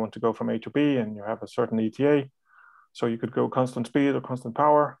example where you want to go from A to B and you have a certain ETA. So you could go constant speed or constant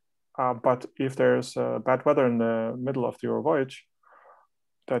power. But if there's bad weather in the middle of your voyage,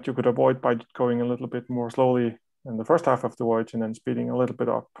 that you could avoid by going a little bit more slowly in the first half of the voyage and then speeding a little bit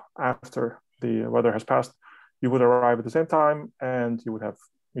up after the weather has passed, you would arrive at the same time and you would have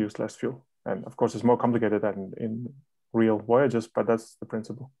used less fuel. And of course, it's more complicated than in real voyages, but that's the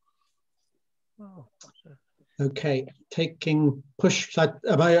principle. Oh. Okay, taking push.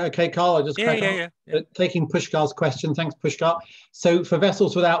 Am I okay, Carl? I just yeah. Taking Pushkar's question. Thanks, Pushkar. So for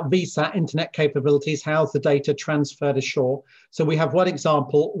vessels without VSAT internet capabilities, how's the data transferred ashore? So we have one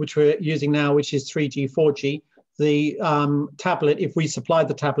example which we're using now, which is 3G, 4G. The tablet, if we supply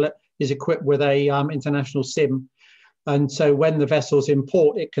the tablet, is equipped with a international SIM. And so when the vessel's in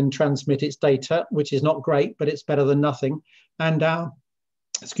port, it can transmit its data, which is not great, but it's better than nothing. And our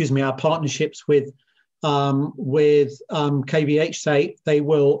partnerships with KVH say they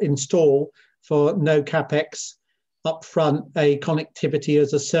will install for no capex upfront a connectivity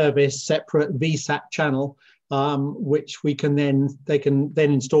as a service separate VSAT channel, which they can then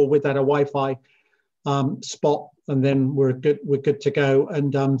install with that a Wi-Fi spot, and then we're good to go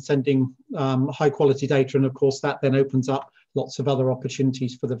and sending high quality data. And of course that then opens up lots of other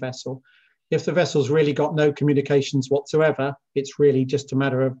opportunities for the vessel. If the vessel's really got no communications whatsoever, it's really just a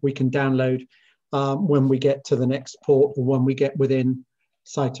matter of we can download when we get to the next port or when we get within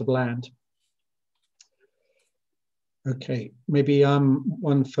sight of land. Okay, maybe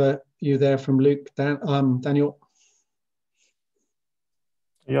one for you there from Luke. Daniel.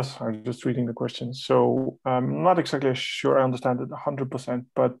 Yes, I'm just reading the question. So I'm not exactly sure I understand it 100%,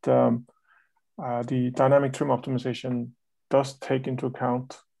 but the dynamic trim optimization does take into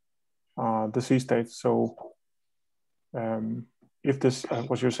account the sea state. So if this,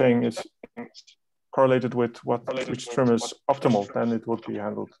 what you're saying is correlated with which trim is optimal, then it would be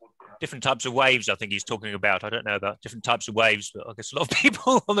handled. Different types of waves, I think he's talking about. I don't know about different types of waves, but I guess a lot of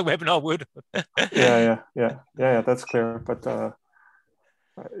people on the webinar would. Yeah, that's clear. But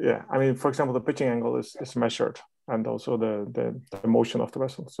yeah, I mean, for example, the pitching angle is measured, and also the motion of the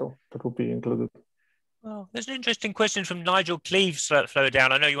vessel, so that will be included. Well, there's an interesting question from Nigel Cleves flow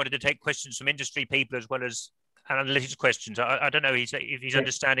down. I know you wanted to take questions from industry people as well as analytics questions. I don't know if he's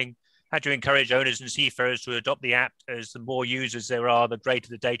understanding how to encourage owners and seafarers to adopt the app, as the more users there are, the greater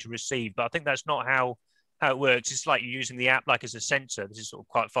the data received. But I think that's not how it works. It's like you're using the app like as a sensor. This is sort of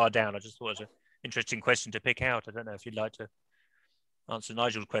quite far down. I just thought it was an interesting question to pick out. I don't know if you'd like to answer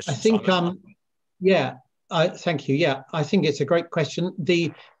Nigel's question. I think, thank you. Yeah, I think it's a great question.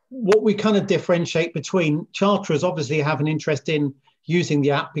 What we kind of differentiate between charterers obviously have an interest in using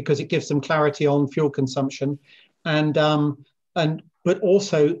the app because it gives them clarity on fuel consumption, but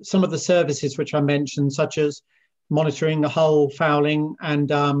also some of the services which I mentioned, such as monitoring the hull fouling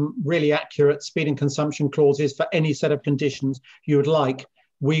and really accurate speed and consumption clauses for any set of conditions you would like,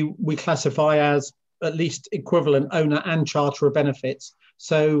 we classify as at least equivalent owner and charterer benefits.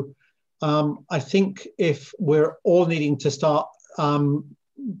 So I think if we're all needing to start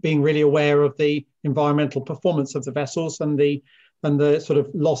being really aware of the environmental performance of the vessels and the sort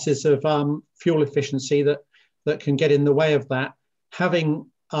of losses of fuel efficiency that can get in the way of that, having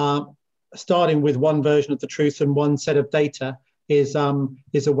starting with one version of the truth and one set of data is a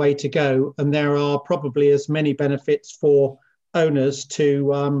way to go. And there are probably as many benefits for owners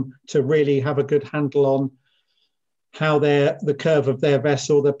to really have a good handle on how the curve of their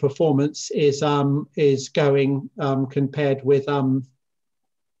vessel, the performance is going compared with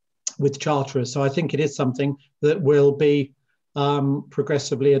charterers. So I think it is something that will be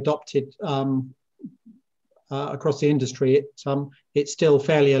progressively adopted across the industry. It's still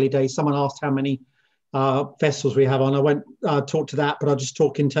fairly early days. Someone asked how many vessels we have on. I won't talk to that, but I'll just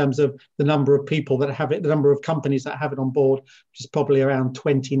talk in terms of the number of people that have it, the number of companies that have it on board, which is probably around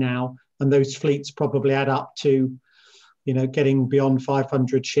 20 now. And those fleets probably add up to, you know, getting beyond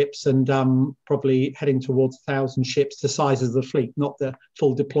 500 ships and probably heading towards 1,000 ships, the size of the fleet, not the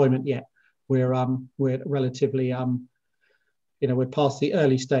full deployment yet. We're relatively, you know, we're past the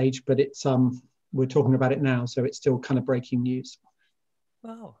early stage, but it's we're talking about it now, so it's still kind of breaking news.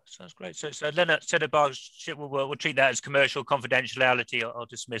 Oh, sounds great. So Leonard said about ship, we'll treat that as commercial confidentiality. I'll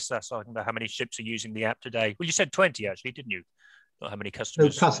dismiss that. So I don't know how many ships are using the app today. Well, you said 20 actually, didn't you? Not how many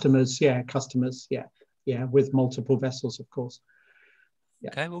customers? So customers, yeah, with multiple vessels, of course. Yeah.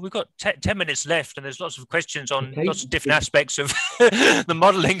 Okay, well, we've got 10 minutes left, and there's lots of questions on lots of different aspects of the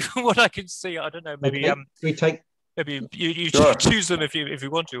modelling. From what I can see, I don't know. Maybe we take. Maybe you Sure. choose them if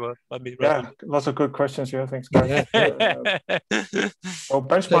you want to. Yeah, lots of good questions here. Thanks, guys. Well,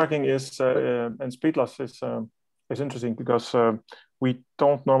 benchmarking is and speed loss is interesting because we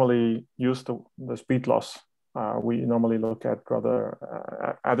don't normally use the speed loss. We normally look at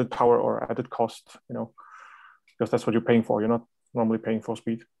rather added power or added cost, you know, because that's what you're paying for. You're not normally paying for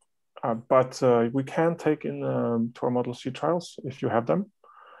speed. But we can take in to our Model C trials if you have them.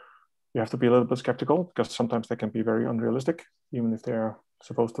 You have to be a little bit skeptical because sometimes they can be very unrealistic, even if they're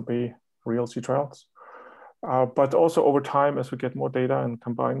supposed to be real sea trials. But also over time, as we get more data and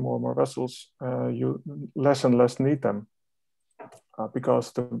combine more and more vessels, you less and less need them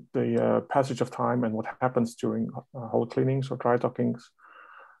because the passage of time and what happens during hull cleanings or dry dockings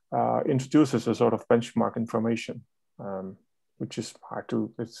introduces a sort of benchmark information, which is hard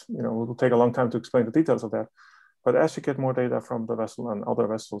to, it will take a long time to explain the details of that. But as you get more data from the vessel and other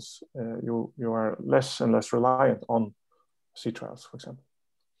vessels, you are less and less reliant on sea trials, for example.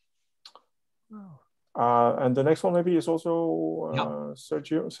 Wow. And the next one maybe is also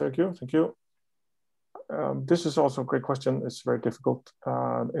Sergio, thank you. This is also a great question. It's very difficult.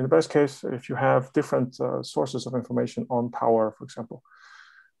 In the best case, if you have different sources of information on power, for example,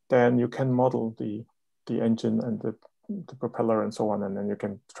 then you can model the engine and the propeller and so on, and then you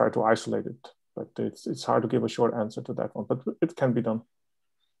can try to isolate it. But it's hard to give a short answer to that one, but it can be done.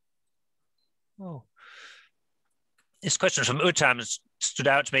 Oh. This question from Uttam stood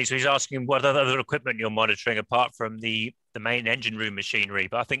out to me. So he's asking what other equipment you're monitoring apart from the main engine room machinery.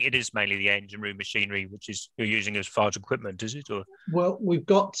 But I think it is mainly the engine room machinery, which is you're using as far as equipment, is it? Or? Well, we've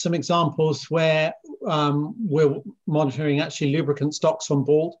got some examples where we're monitoring actually lubricant stocks on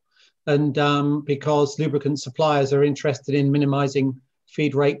board. And because lubricant suppliers are interested in minimizing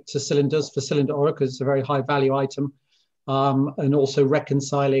feed rate to cylinders for cylinder oil, because it's a very high value item, and also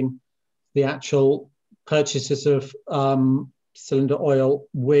reconciling the actual purchases of cylinder oil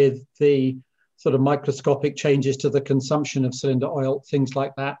with the sort of microscopic changes to the consumption of cylinder oil, things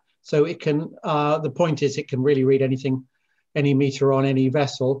like that. So it can, the point is it can really read anything, any meter on any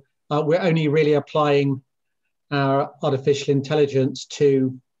vessel. We're only really applying our artificial intelligence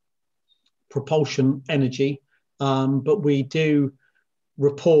to propulsion energy, but we do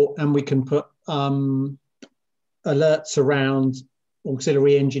report and we can put alerts around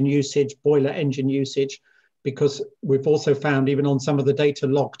auxiliary engine usage, boiler engine usage, because we've also found even on some of the data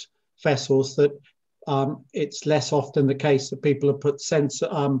logged vessels that it's less often the case that people have put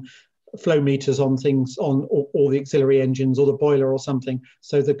flow meters on things on all the auxiliary engines or the boiler or something.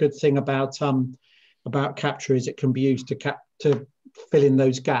 So the good thing about capture is it can be used to fill in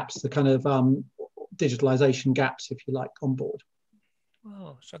those gaps, the kind of digitalization gaps, if you like, on board.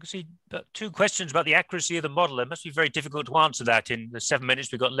 Well, so I can see two questions about the accuracy of the model. It must be very difficult to answer that in the 7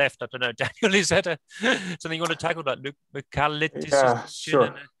 minutes we've got left. I don't know, Daniel, is that something you want to tackle? Like Micalitis? Yeah,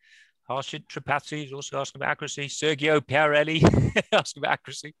 sure. Harshit Tripathi is also asking about accuracy. Sergio Piarelli asking about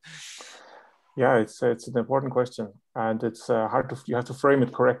accuracy. Yeah, it's an important question, and it's hard to, you have to frame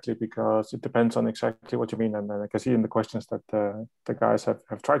it correctly because it depends on exactly what you mean. And I can see in the questions that the guys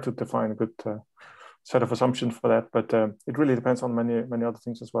have tried to define a good set of assumptions for that, but it really depends on many other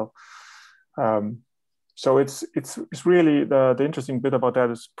things as well. So it's really the interesting bit about that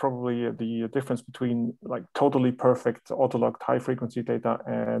is probably the difference between like totally perfect autologged high frequency data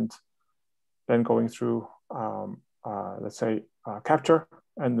and then going through let's say capture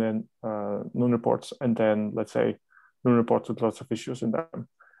and then noon reports, and then let's say noon reports with lots of issues in them.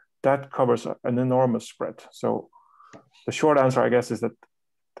 That covers an enormous spread. So the short answer, I guess, is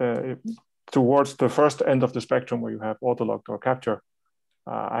that towards the first end of the spectrum where you have autologged or capture,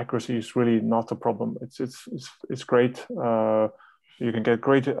 accuracy is really not a problem. It's great. You can get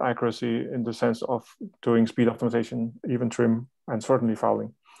great accuracy in the sense of doing speed optimization, even trim, and certainly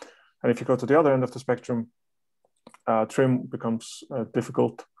fouling. And if you go to the other end of the spectrum, trim becomes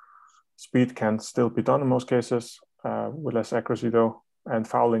difficult. Speed can still be done in most cases, with less accuracy though. And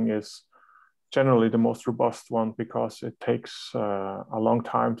fouling is generally the most robust one because it takes a long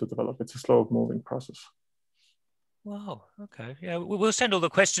time to develop. It's a slow moving process. Wow. Okay. Yeah, we'll send all the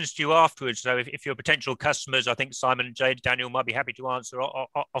questions to you afterwards. So if you're potential customers, I think Simon and Jade, Daniel might be happy to answer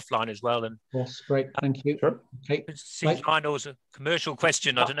offline as well. And that's great. Thank you. Sure. Okay. Final's a commercial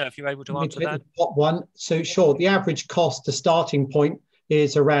question. I don't know if you're able to answer that. Top one. So sure, the average cost, the starting point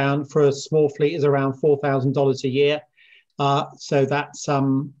is around, for a small fleet, is around $4,000 a year. So that's a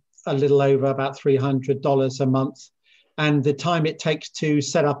little over about $300 a month. And the time it takes to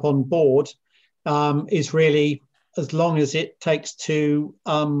set up on board is really as long as it takes to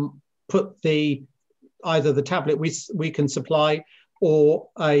put either the tablet we can supply or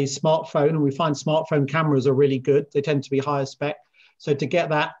a smartphone, and we find smartphone cameras are really good. They tend to be higher spec. So to get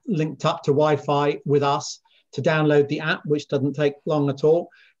that linked up to Wi-Fi with us, to download the app, which doesn't take long at all,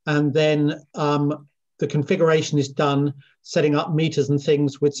 and then the configuration is done, setting up meters and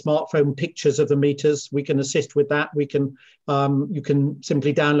things with smartphone pictures of the meters. We can assist with that. We can, you can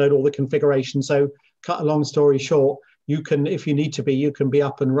simply download all the configuration. So cut a long story short, you can, if you need to be, you can be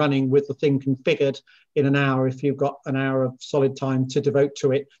up and running with the thing configured in an hour if you've got an hour of solid time to devote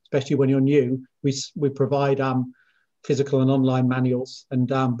to it, especially when you're new. We provide physical and online manuals, and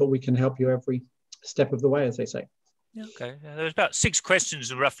but we can help you every step of the way, as they say. Okay, there's about 6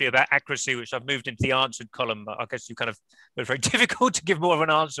 questions roughly about accuracy, which I've moved into the answered column. I guess you kind of were very difficult to give more of an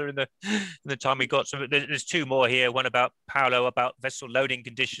answer in the time we got. So there's 2 more here. One about Paolo about vessel loading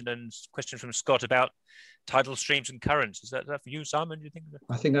condition, and question from Scott about tidal streams and currents. Is that for you, Simon? Do you think?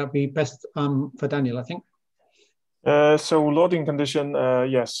 I think that'd be best for Daniel, I think. So loading condition,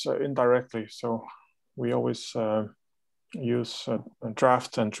 yes, indirectly. So we always use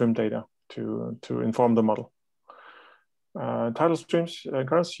draft and trim data to inform the model. Tidal streams,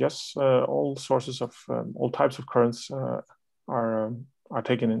 currents, yes. All sources of all types of currents are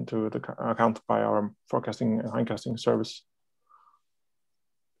taken into the account by our forecasting and hindcasting service.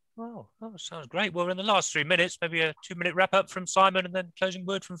 Wow, that sounds great. Well, we're in the last 3 minutes, maybe a 2-minute wrap up from Simon, and then closing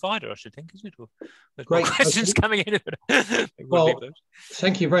word from Vida, I should think, isn't it? There's great more questions coming in. Well,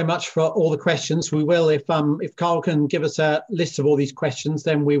 thank you very much for all the questions. We will, if Carl can give us a list of all these questions,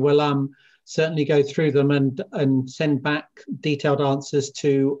 then we will certainly go through them and send back detailed answers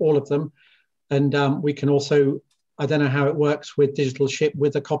to all of them. And we can also, I don't know how it works with Digital Ship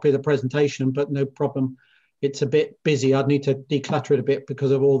with a copy of the presentation, but no problem. It's a bit busy. I'd need to declutter it a bit because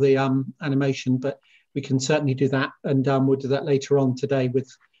of all the animation, but we can certainly do that. And we'll do that later on today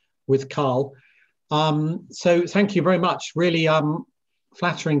with Carl. So thank you very much. Really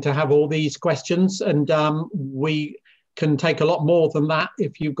flattering to have all these questions, and we can take a lot more than that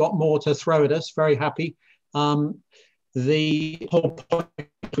if you've got more to throw at us. Very happy. The whole point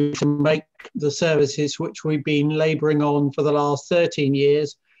is to make the services which we've been labouring on for the last 13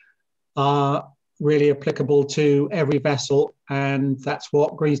 years really applicable to every vessel, and that's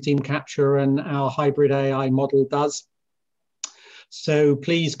what Greensteam Capture and our hybrid AI model does. So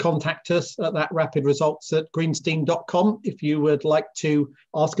please contact us at thatrapidresults@greensteam.com if you would like to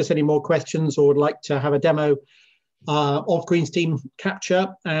ask us any more questions or would like to have a demo of Greensteam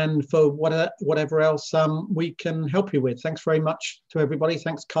Capture, and for whatever else we can help you with. Thanks very much to everybody.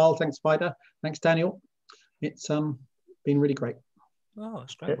 Thanks, Carl. Thanks, Vida. Thanks, Daniel. It's been really great. Oh,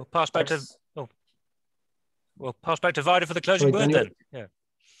 that's great. We'll pass back to we'll pass back to Vida for the closing word then. Yeah.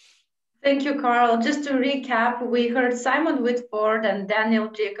 Thank you, Carl. Just to recap, we heard Simon Whitford and Daniel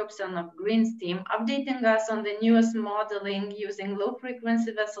Jacobson of Greensteam updating us on the newest modeling using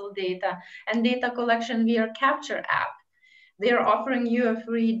low-frequency vessel data and data collection via Capture app. They are offering you a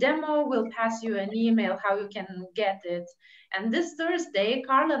free demo. We'll pass you an email how you can get it. And this Thursday,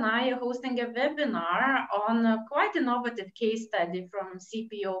 Carl and I are hosting a webinar on a quite innovative case study from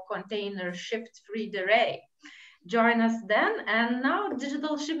CPO container shipped free array. Join us then. And now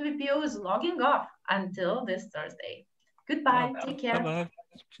Digital Ship VPO is logging off until this Thursday. Goodbye. Take care. Bye-bye.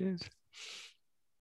 Cheers.